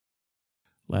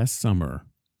Last summer,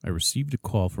 I received a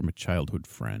call from a childhood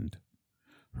friend.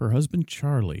 Her husband,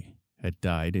 Charlie, had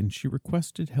died, and she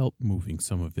requested help moving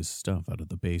some of his stuff out of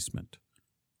the basement.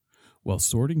 While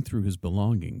sorting through his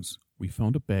belongings, we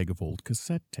found a bag of old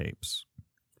cassette tapes.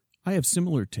 I have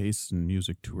similar tastes in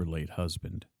music to her late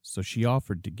husband, so she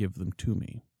offered to give them to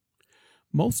me.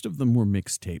 Most of them were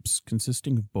mixtapes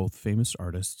consisting of both famous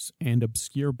artists and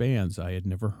obscure bands I had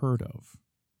never heard of.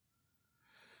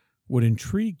 What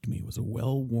intrigued me was a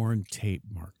well-worn tape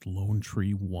marked Lone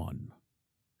Tree 1.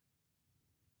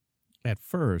 At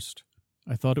first,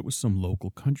 I thought it was some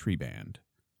local country band.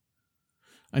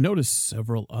 I noticed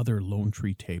several other Lone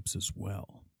Tree tapes as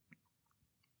well.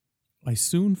 I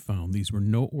soon found these were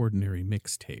no ordinary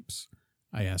mixtapes.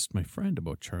 I asked my friend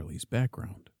about Charlie's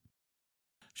background.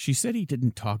 She said he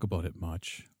didn't talk about it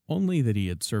much, only that he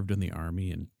had served in the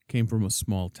Army and came from a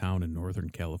small town in Northern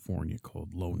California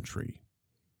called Lone Tree.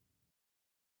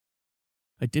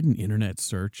 I did an internet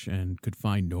search and could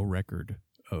find no record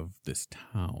of this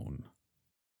town.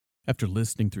 After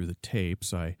listening through the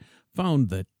tapes, I found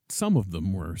that some of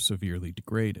them were severely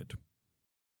degraded.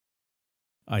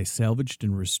 I salvaged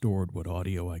and restored what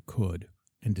audio I could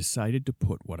and decided to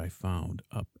put what I found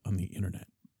up on the internet.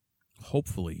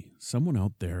 Hopefully, someone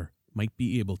out there might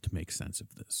be able to make sense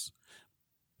of this,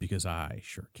 because I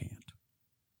sure can't.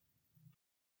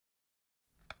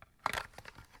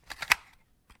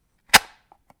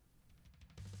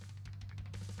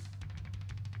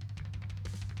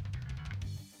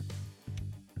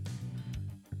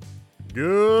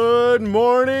 Good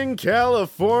morning,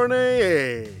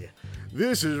 California!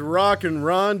 This is Rockin'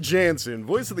 Ron Jansen,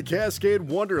 voice of the Cascade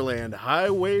Wonderland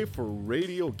Highway for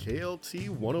Radio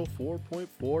KLT 104.4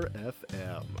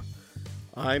 FM.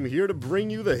 I'm here to bring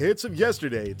you the hits of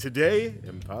yesterday, today,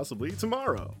 and possibly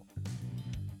tomorrow.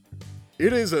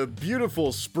 It is a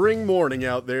beautiful spring morning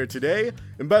out there today,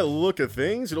 and by the look of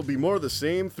things, it'll be more of the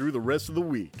same through the rest of the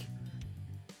week.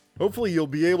 Hopefully you'll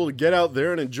be able to get out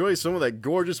there and enjoy some of that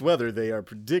gorgeous weather they are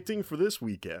predicting for this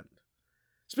weekend.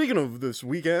 Speaking of this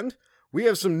weekend, we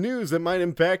have some news that might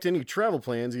impact any travel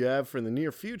plans you have for the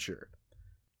near future.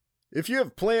 If you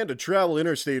have planned to travel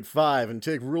Interstate 5 and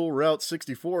take rural Route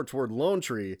 64 toward Lone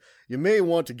Tree, you may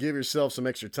want to give yourself some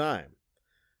extra time.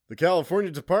 The California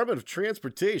Department of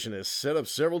Transportation has set up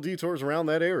several detours around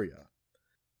that area.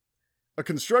 A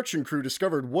construction crew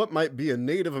discovered what might be a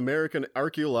Native American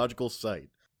archaeological site.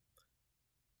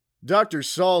 Dr.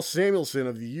 Saul Samuelson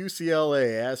of the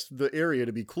UCLA asked the area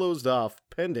to be closed off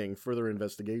pending further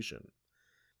investigation.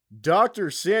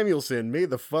 Dr. Samuelson made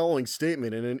the following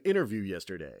statement in an interview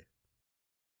yesterday.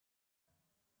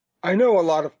 I know a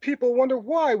lot of people wonder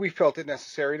why we felt it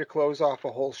necessary to close off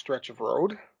a whole stretch of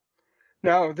road.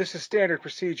 Now, this is standard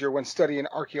procedure when studying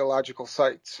archaeological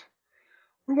sites.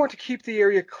 We want to keep the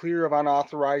area clear of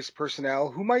unauthorized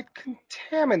personnel who might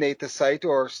contaminate the site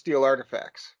or steal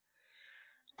artifacts.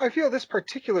 I feel this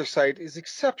particular site is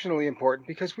exceptionally important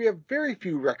because we have very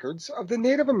few records of the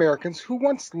Native Americans who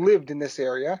once lived in this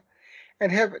area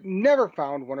and have never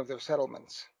found one of their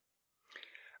settlements.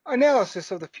 Analysis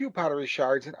of the few pottery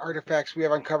shards and artifacts we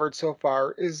have uncovered so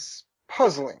far is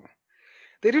puzzling.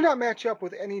 They do not match up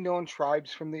with any known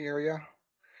tribes from the area.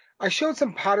 I showed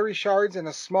some pottery shards and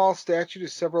a small statue to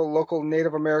several local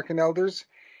Native American elders,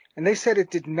 and they said it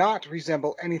did not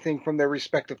resemble anything from their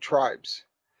respective tribes.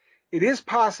 It is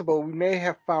possible we may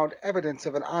have found evidence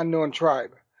of an unknown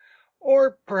tribe,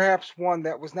 or perhaps one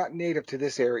that was not native to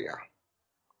this area.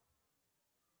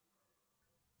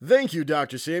 Thank you,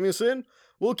 Dr. Samuelson.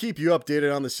 We'll keep you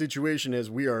updated on the situation as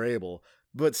we are able,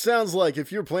 but sounds like if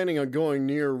you're planning on going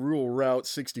near rural Route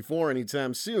 64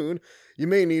 anytime soon, you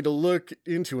may need to look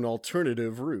into an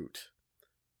alternative route.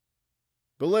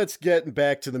 But let's get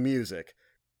back to the music.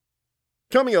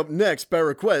 Coming up next by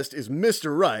request is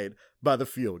Mr. Right by the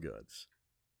Feel Goods.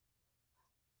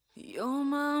 You're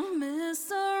my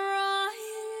Mr. Right.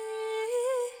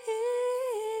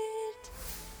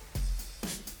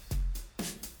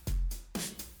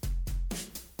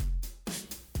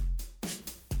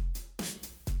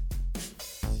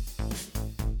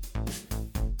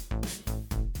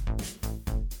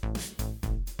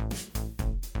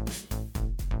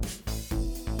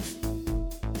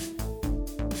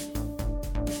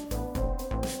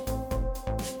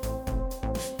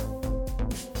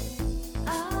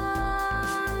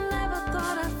 I never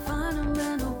thought I'd find a man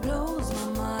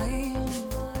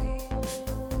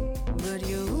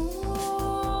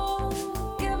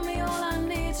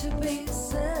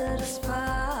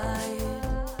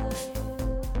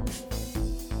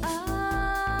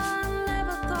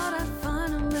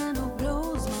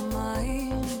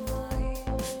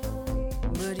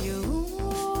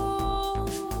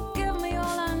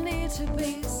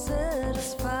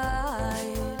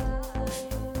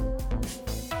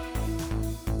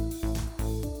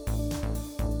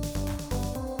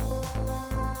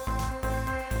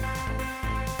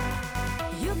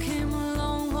You came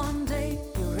along one day,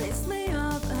 you raised me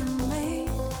up and made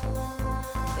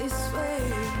this way.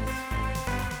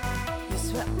 You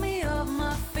swept me off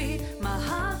my feet, my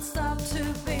heart stopped to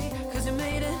beat. Cause you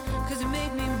made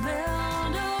me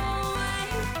melt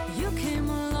away. You came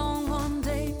along one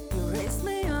day, you raised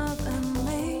me up and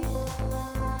made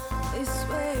this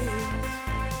way.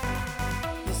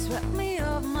 You swept me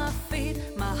off my feet,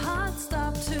 my heart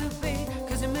stopped to beat.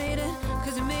 Cause you made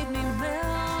me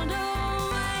melt away.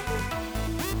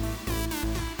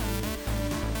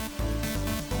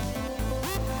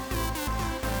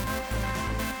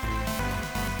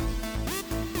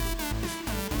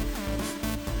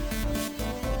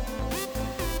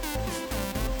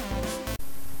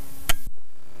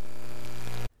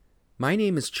 My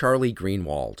name is Charlie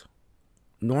Greenwald.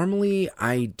 Normally,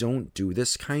 I don't do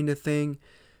this kind of thing,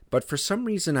 but for some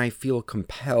reason I feel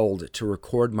compelled to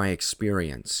record my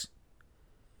experience.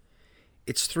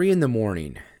 It's 3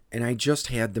 a.m, and I just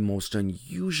had the most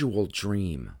unusual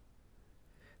dream.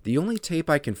 The only tape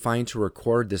I can find to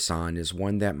record this on is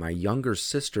one that my younger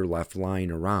sister left lying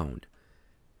around.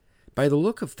 By the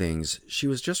look of things, she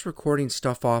was just recording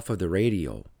stuff off of the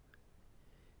radio.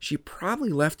 She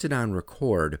probably left it on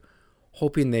record,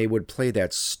 hoping they would play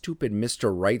that stupid Mr.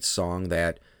 Right song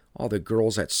that all the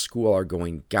girls at school are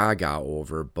going gaga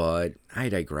over, but I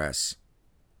digress.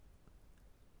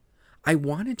 I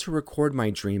wanted to record my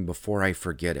dream before I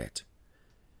forget it.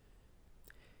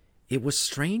 It was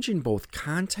strange in both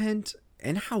content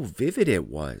and how vivid it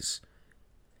was.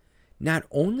 Not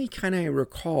only can I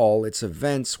recall its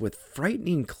events with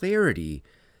frightening clarity,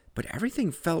 but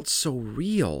everything felt so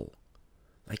real,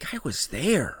 like I was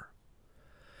there.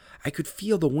 I could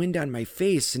feel the wind on my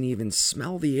face and even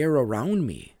smell the air around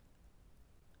me.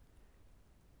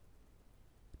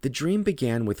 The dream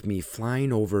began with me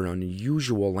flying over an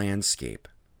unusual landscape.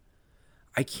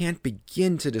 I can't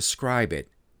begin to describe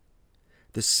it.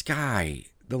 The sky,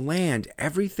 the land,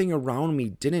 everything around me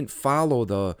didn't follow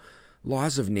the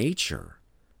laws of nature.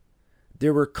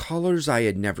 There were colors I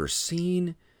had never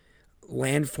seen,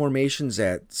 land formations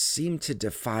that seemed to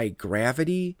defy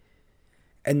gravity,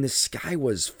 and the sky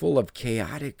was full of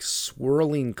chaotic,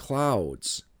 swirling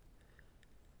clouds.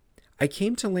 I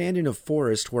came to land in a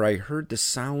forest where I heard the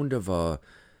sound of a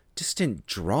distant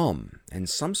drum and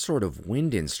some sort of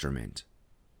wind instrument.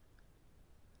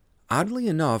 Oddly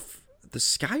enough, the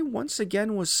sky once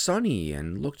again was sunny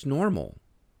and looked normal.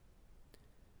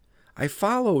 I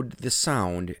followed the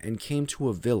sound and came to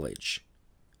a village.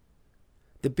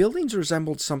 The buildings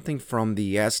resembled something from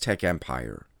the Aztec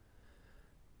Empire,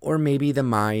 or maybe the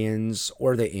Mayans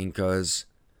or the Incas.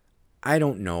 I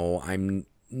don't know. I'm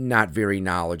not very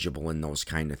knowledgeable in those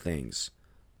kind of things.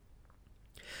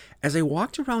 As I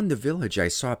walked around the village, I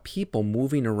saw people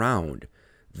moving around,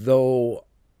 though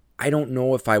I don't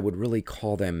know if I would really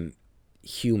call them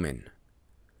human.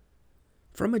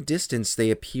 From a distance, they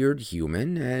appeared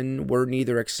human and were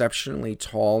neither exceptionally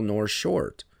tall nor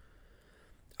short.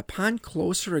 Upon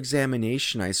closer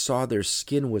examination, I saw their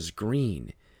skin was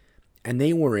green, and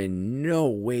they were in no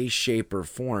way, shape, or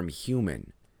form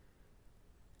human.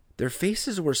 Their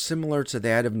faces were similar to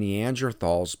that of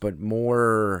Neanderthals, but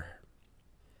more,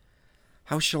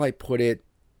 how shall I put it,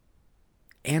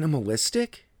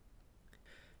 animalistic?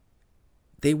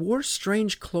 They wore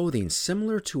strange clothing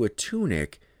similar to a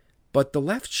tunic, but the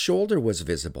left shoulder was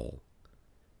visible.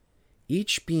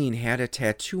 Each being had a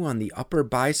tattoo on the upper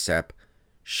bicep,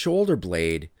 shoulder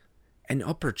blade, and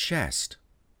upper chest.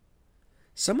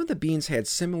 Some of the beings had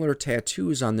similar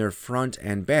tattoos on their front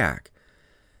and back,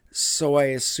 so I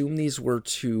assume these were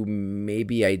to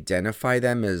maybe identify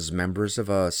them as members of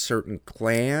a certain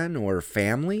clan or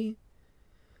family.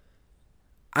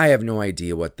 I have no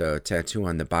idea what the tattoo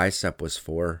on the bicep was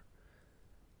for.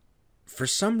 For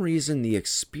some reason, the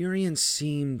experience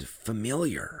seemed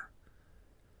familiar.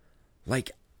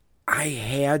 Like I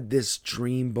had this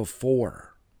dream before.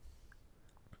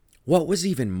 What was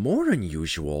even more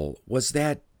unusual was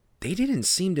that they didn't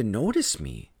seem to notice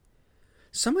me.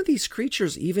 Some of these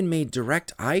creatures even made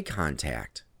direct eye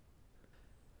contact.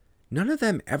 None of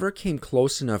them ever came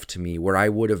close enough to me where I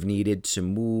would have needed to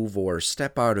move or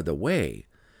step out of the way.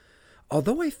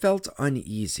 Although I felt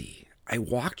uneasy, I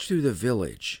walked through the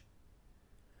village.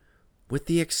 With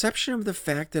the exception of the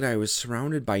fact that I was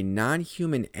surrounded by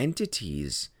non-human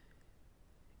entities,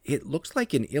 it looked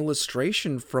like an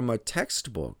illustration from a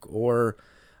textbook or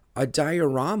a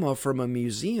diorama from a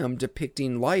museum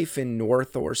depicting life in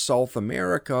North or South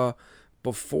America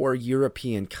before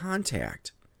European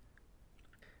contact.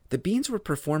 The beings were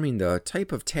performing the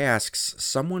type of tasks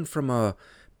someone from a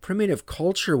primitive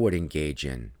culture would engage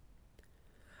in.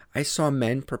 I saw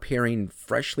men preparing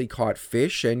freshly caught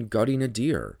fish and gutting a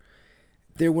deer.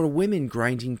 There were women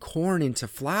grinding corn into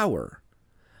flour.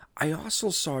 I also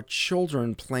saw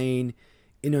children playing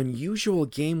an unusual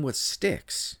game with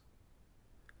sticks.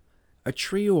 A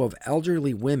trio of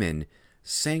elderly women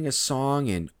sang a song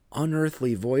in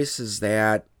unearthly voices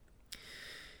that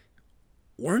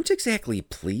weren't exactly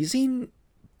pleasing,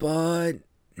 but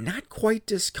not quite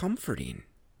discomforting.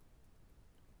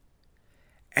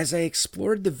 As I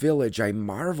explored the village, I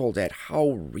marveled at how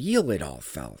real it all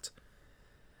felt.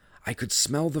 I could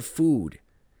smell the food,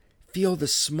 feel the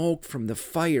smoke from the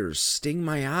fires sting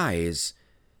my eyes,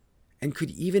 and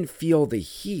could even feel the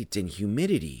heat and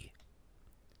humidity.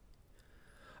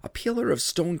 A pillar of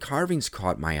stone carvings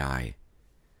caught my eye.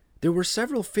 There were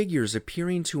several figures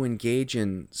appearing to engage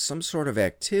in some sort of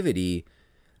activity,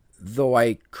 though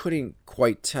I couldn't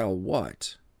quite tell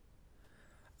what.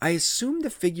 I assumed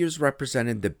the figures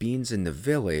represented the beings in the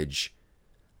village,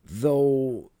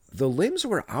 though the limbs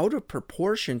were out of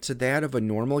proportion to that of a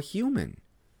normal human.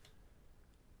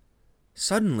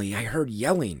 Suddenly, I heard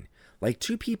yelling, like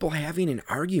two people having an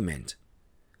argument.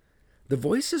 The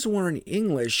voices were in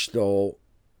English, though,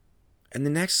 and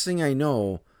the next thing I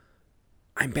know,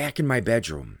 I'm back in my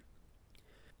bedroom.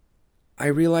 I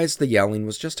realized the yelling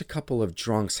was just a couple of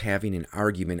drunks having an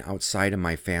argument outside of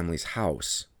my family's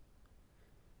house.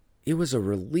 It was a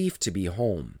relief to be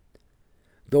home,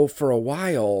 though for a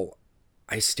while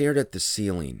I stared at the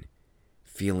ceiling,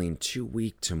 feeling too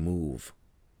weak to move.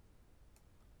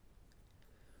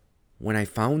 When I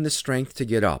found the strength to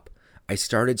get up, I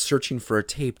started searching for a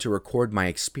tape to record my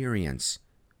experience.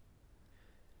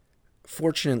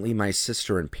 Fortunately, my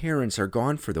sister and parents are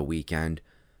gone for the weekend.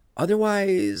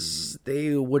 Otherwise,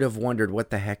 they would have wondered what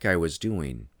the heck I was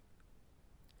doing.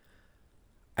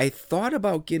 I thought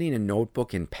about getting a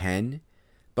notebook and pen,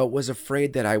 but was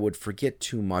afraid that I would forget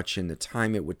too much in the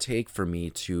time it would take for me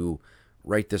to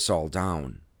write this all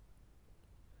down.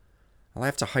 I'll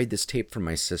have to hide this tape from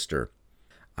my sister.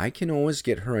 I can always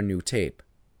get her a new tape.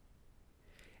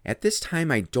 At this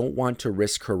time, I don't want to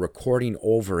risk her recording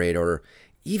over it or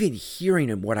even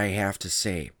hearing what I have to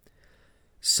say.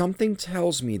 Something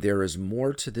tells me there is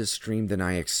more to this dream than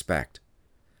I expect.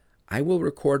 I will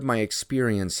record my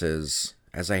experiences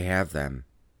as I have them.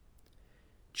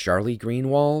 Charlie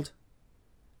Greenwald,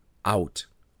 out.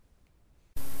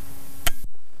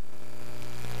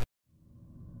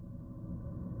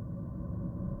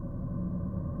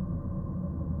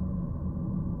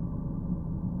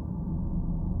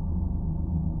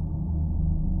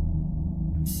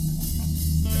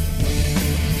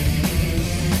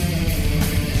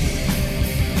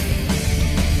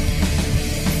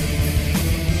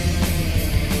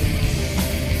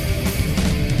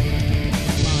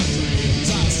 My dreams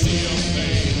are still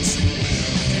things.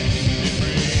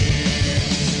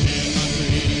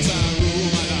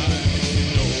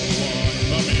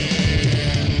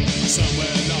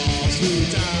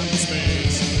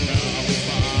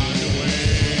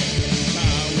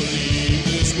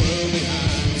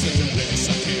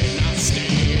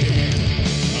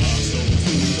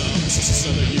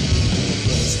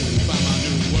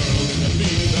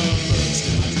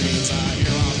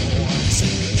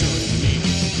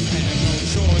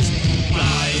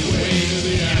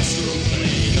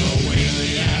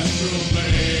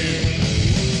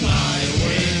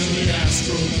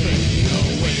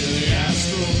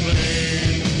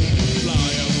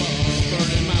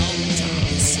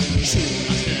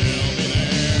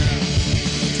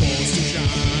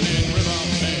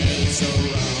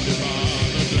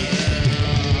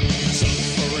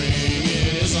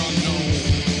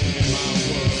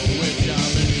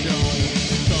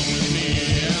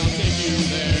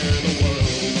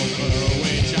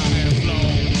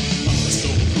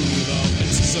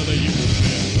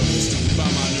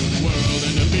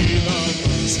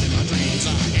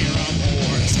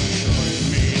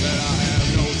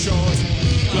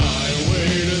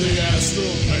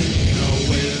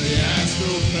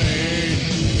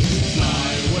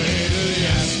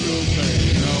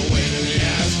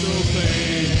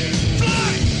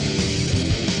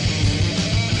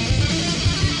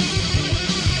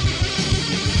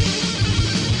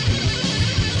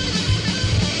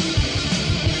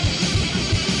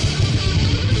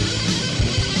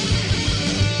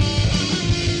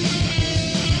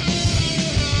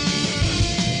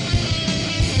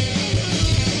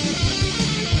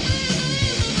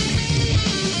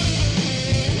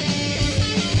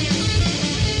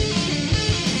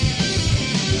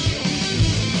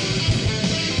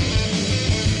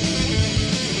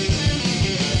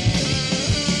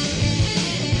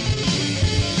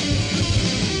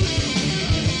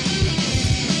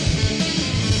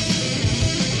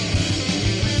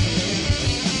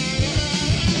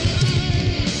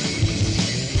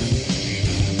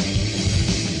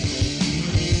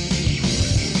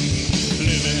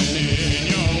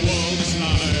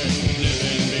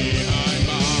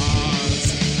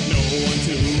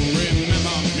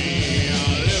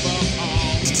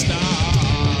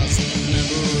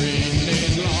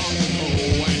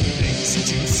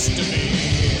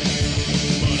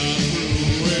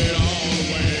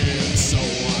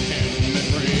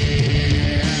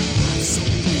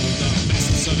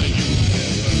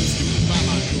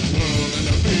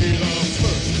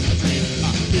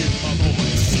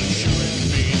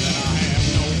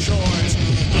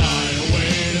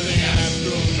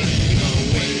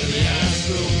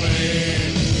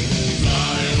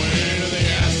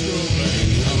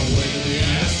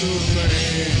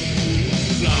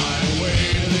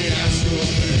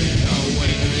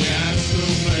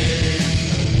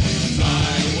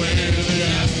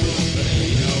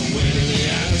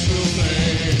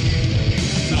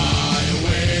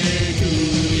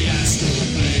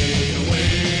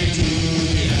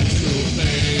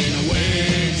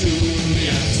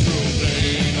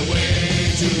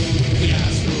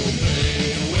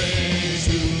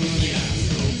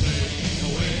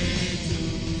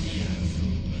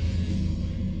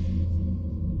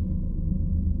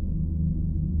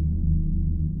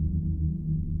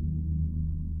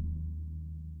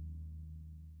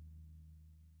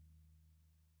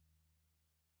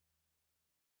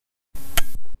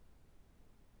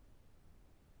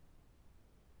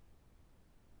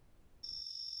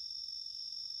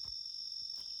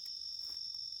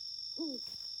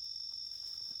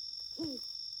 Mm-hmm.